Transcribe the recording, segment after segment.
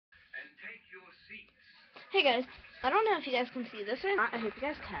Hey guys, I don't know if you guys can see this or not. I hope you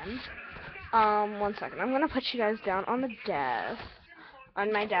guys can. 1 second. I'm gonna put you guys down on the desk,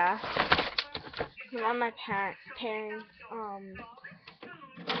 on my desk. I'm on my parents'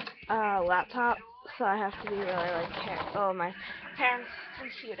 laptop, so I have to be really like careful. Oh, my parents'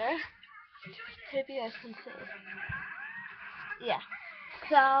 computer. Hope you guys can see. Yeah.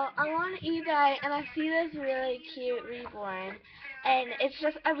 So I'm on eBay and I see this really cute reborn, and it's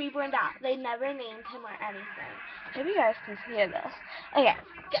just a reborn doll. They never named him or anything. Hope you guys can hear this. Okay.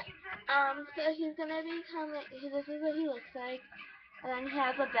 Good. So he's gonna be coming. This is what he looks like, and then he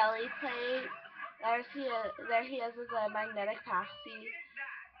has a belly plate. There he is with a magnetic passy,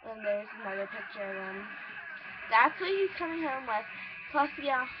 and there's another picture of him. That's what he's coming home with, plus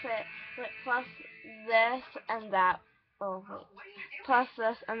the outfit, plus this and that. Oh wait, plus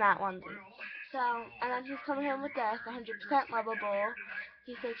this and that onesie. So, and then he's coming home with this, 100% lovable.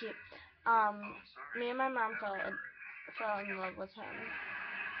 He's so cute. Me and my mom fell in love with him.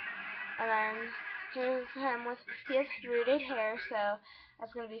 And then here's him he has rooted hair, so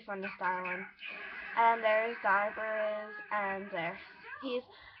that's gonna be fun to style him. And there's diapers, and there.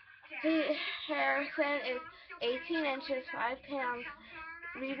 Harrison is 18 inches, 5 pounds,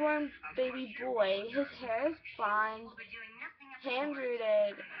 reborn baby boy. His hair is blonde, hand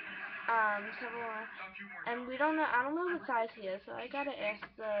rooted, several more. And we don't know, I don't know what size he is, so I gotta ask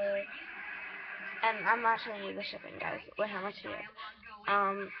and I'm not showing you the shipping, guys, or how much he is.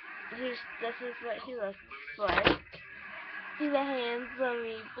 This is what he looks like. He's a handsome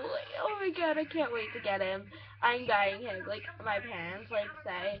boy. Oh my god, I can't wait to get him. I'm buying him. Like, my parents,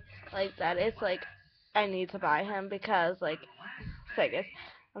 say, that it's, I need to buy him because, guys.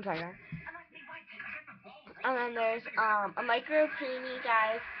 I'm sorry, guys. And then there's, a micro preemie,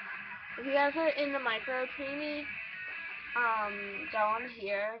 guys. If you guys are in the micro preemie, go on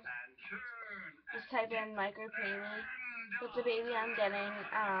here. Just type in micro preemie. With the baby I'm getting,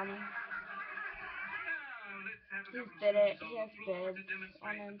 he has bibs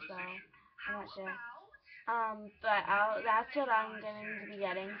on him, so I'm not sure. But that's what I'm going to be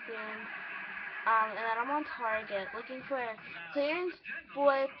getting soon. And then I'm on Target looking for clearance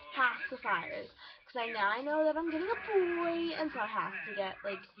boy pacifiers. Because I know that I'm getting a boy, and so I have to get,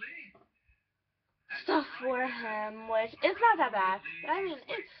 stuff for him, which it's not that bad. But I mean,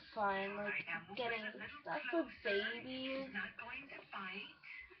 it's fun, getting stuff for babies.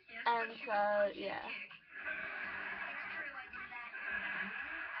 And so, yeah.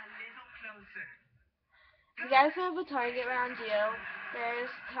 If you guys have a Target around you, there's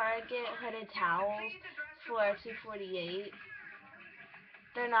Target hooded towels for $2.48.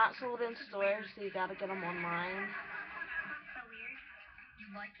 They're not sold in stores, so you gotta get them online. So weird. You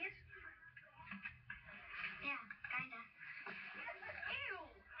like it? Yeah, kinda. Ew!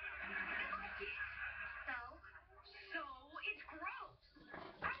 So it's gross.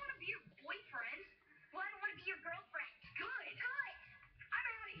 I don't want to be your boyfriend. Well, I don't want to be your girlfriend. Good. I'm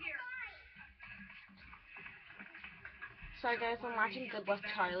out of here. Sorry guys, I'm watching Good Luck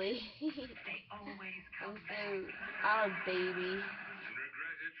Charlie. I'm a baby.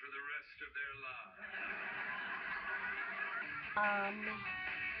 Regret it for the rest of their lives.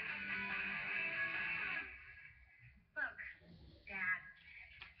 Look, Dad,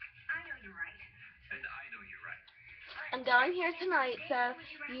 I know you're right. And I know you're right. I'm going here tonight, so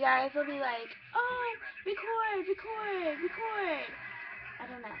you guys will be like, oh, record. I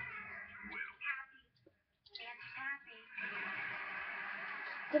don't know.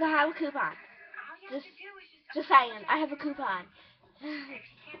 Because I have a coupon. Just saying, I have a coupon.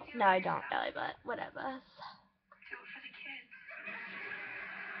 No, I don't really, but whatever. Do it for the kids.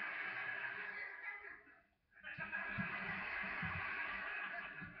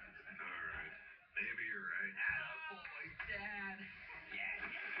 Alright. Maybe you're right. Boy, Dad.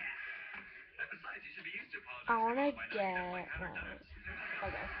 Yeah. And besides, you should be used to I want to get...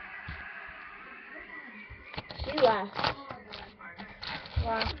 Okay. She left.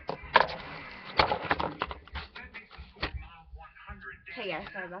 Well. Hey guys,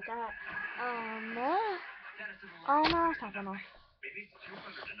 sorry about that. Oh no, stop it off. Maybe it's 200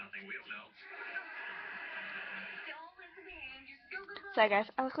 to nothing, we don't know. Sorry guys,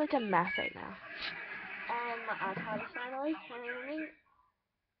 I look like a mess right now. And my iPod is finally turning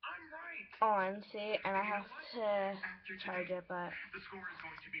on, see, and I have to charge it, but The score is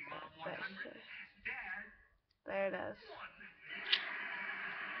going to be Mom 100. Dad, there it is.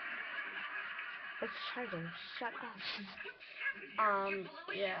 It's charging. Shut up.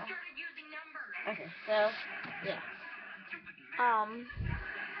 Yeah. Okay, so, yeah.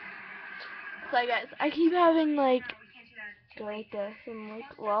 So guys, I keep having, go like this and,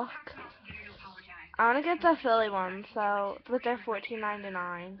 look. I want to get the Philly one, so but they're $14.99.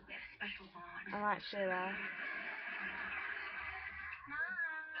 I might show that.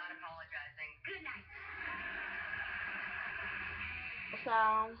 Not apologizing. Good night. So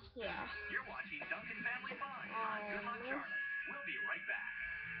yeah. You're watching Duncan Family Fun on Too Hot Charlie. We'll be right back.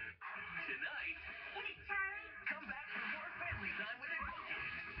 Tonight, Hit it, Charlie. come back for more family time with the cookies.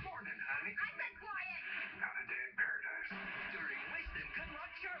 Morning, honey. I said quiet. Another day in paradise. During Wisdom Good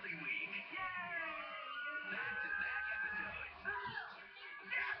Luck Charlie Week. Back-to-back episodes.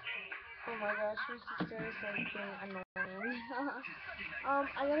 Oh my gosh, my sister is like being annoying. I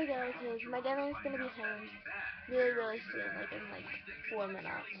gotta go because my dinner is gonna be home really soon, like in like 4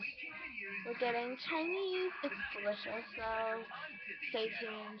 minutes. We're getting Chinese. It's delicious, so stay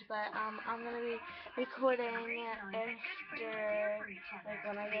tuned. But I'm gonna be recording after like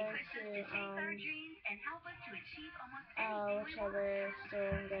when I go to whichever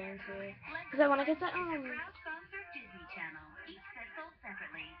store I'm going to, because I want to get the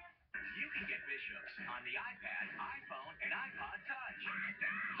You can get Bishops on the iPad, iPhone, and iPod Touch.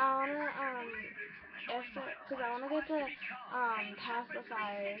 I wanna after because I wanna get the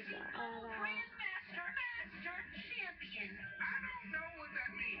pacifiers and Master Champion. I don't know what that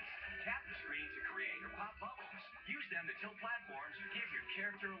means. Tap the screen to create or pop bubbles. Use them to tilt platforms. Give your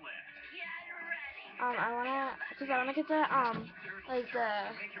character a lift. Get ready. I wanna get the like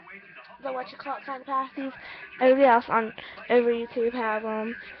Make your way to the the what you call it kind of passes. Everybody else on over YouTube have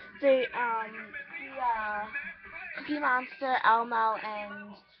the Cookie Monster, Elmo, and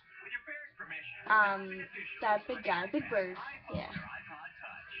with your parents' permission. that big guy, Big Bird. Yeah. iPod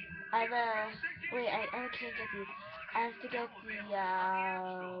Touch. I have a wait. I can't get these. I have to get the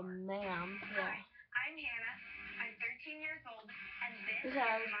ma'am. Yeah. I'm Hannah. I'm 13 years old, and this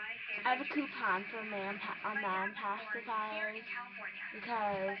Because is my I have a family tree. coupon for man pacifiers California.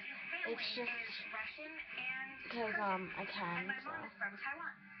 because His it's family just is Russian and because Persian, I can. and my So mom is from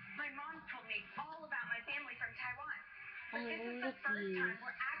Taiwan. My mom told me all about my family from Taiwan. I But this can is get the first these time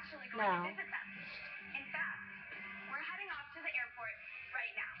we're actually going now. to visit them. In fact, we're heading off to the airport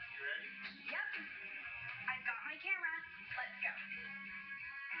right now. You ready? Yep. I've got my camera. Let's go.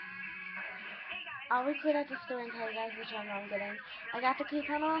 Hey guys. I'll record at the store and tell you guys which one I'm getting. I got the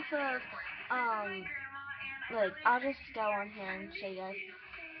coupon off of like I'll just go on here and show you guys.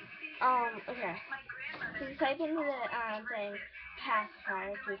 Okay. So you type into the thing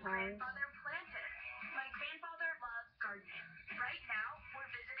pacifier coupons. My grandfather loves gardening. Right now, we're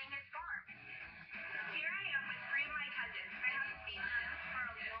visiting his farm. Here I am with 3 of my cousins. I haven't seen them for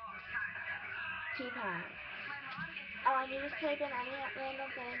a long time. Coupons. My mom is You just type in any random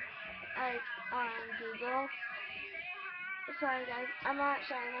thing like on Google. Sorry guys, I'm not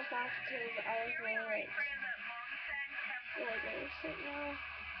showing myself because I was really like this right now.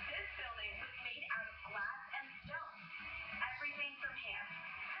 This building was made out of glass and stone. Everything from hand.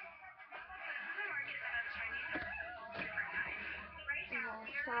 The market that has Chinese services of all different kinds. Right now,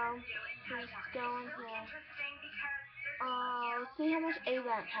 Okay, we're so at a zoo in just Taiwan. go in It's really here. interesting because there's Let's see how much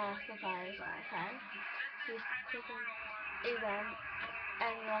event pacifiers are, okay? Just click on event,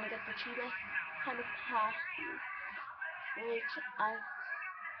 and you want to get the cheapest kind of pass, which I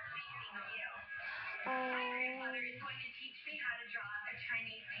My grandfather is going to teach me how to draw a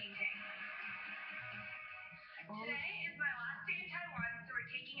Chinese painting. Today is my last day in Taiwan, so we're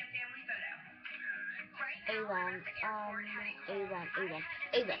taking a family photo. Right now, we're at the airport heading home.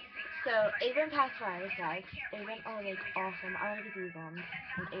 event. So event pacifiers, guys. Event are like awesome. I want to get these on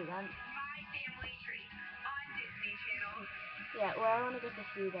an event. My family tree on Disney Channel. Yeah, well, I want to get the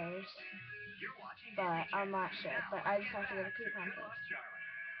Feeders, You're watching but Disney I'm not Channel. sure. Now, But I just get have to get a back to coupon Good Luck first. Charlie.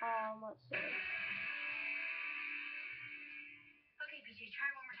 Let's see. Okay, PJ, try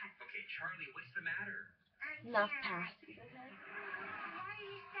one more time. Okay, Charlie, what's the matter? Enough passes, okay? Why are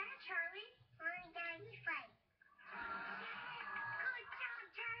you sad, Charlie? Mommy, Daddy, fight. Good job,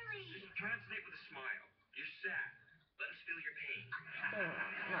 Charlie. Try not to say it with a smile. You're sad. Let us feel your pain.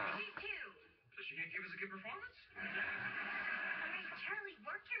 No. She's 2. So she can't give us a good performance? All right, Charlie,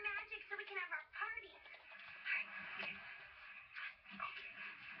 work your magic so we can have our party.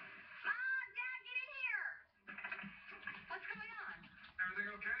 Mom, Dad, get in here. What's going on? Everything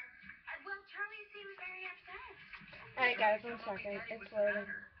okay? Well, Charlie seems very upset. Alright guys, 1 second. It's loading.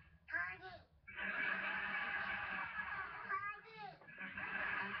 Party.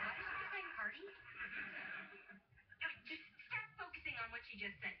 Why did she say party? Just stop focusing on what she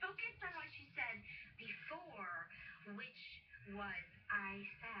just said. Focus on what she said before, which was, I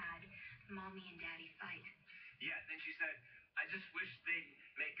sad, Mommy and Daddy fight. Yeah, then she said, I just wish they'd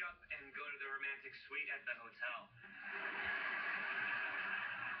make up and go to the romantic suite at the hotel.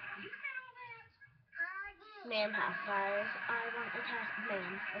 You said all that? man pacifiers. I want a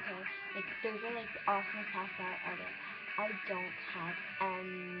man. Okay, like those are like the awesomest pacifier ever. I don't have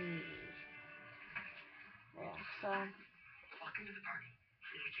any. Yeah, so Walk into the party.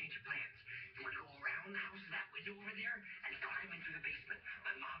 There's a change of plans. You want to go around the house to that window over there and climb in through the basement.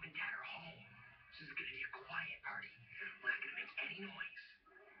 My mom and dad are home. This is going to be a quiet party. We're not going to make any noise.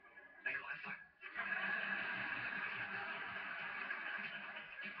 Now go have fun.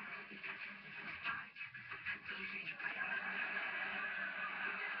 Little change of plans.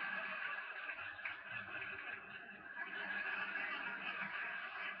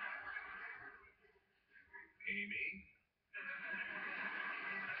 Amy?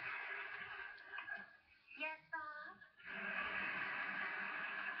 Yes, Bob?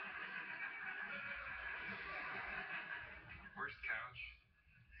 Where's the couch?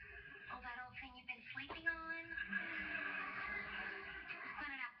 Oh, that old thing you've been sleeping on? It's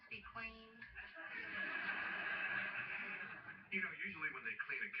gonna have to be cleaned. You know, usually when they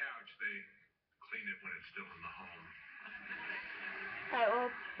clean a couch, they clean it when it's still in the home. alright, well,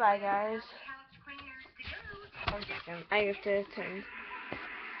 bye guys. Couch cleaners to go. 1 second, I have to turn.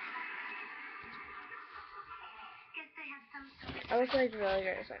 Guess they have some sort of... I look like really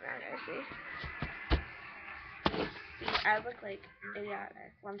gross right now, guys. See? I look like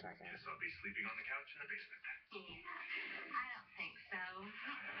idiotic. 1 second. Guess I'll be sleeping on the couch in the basement. I don't think so.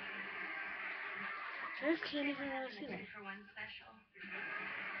 There's candy for the ceiling. For one special.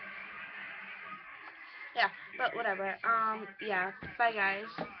 Yeah, but whatever. Yeah, bye guys.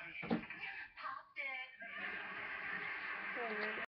 Popped it.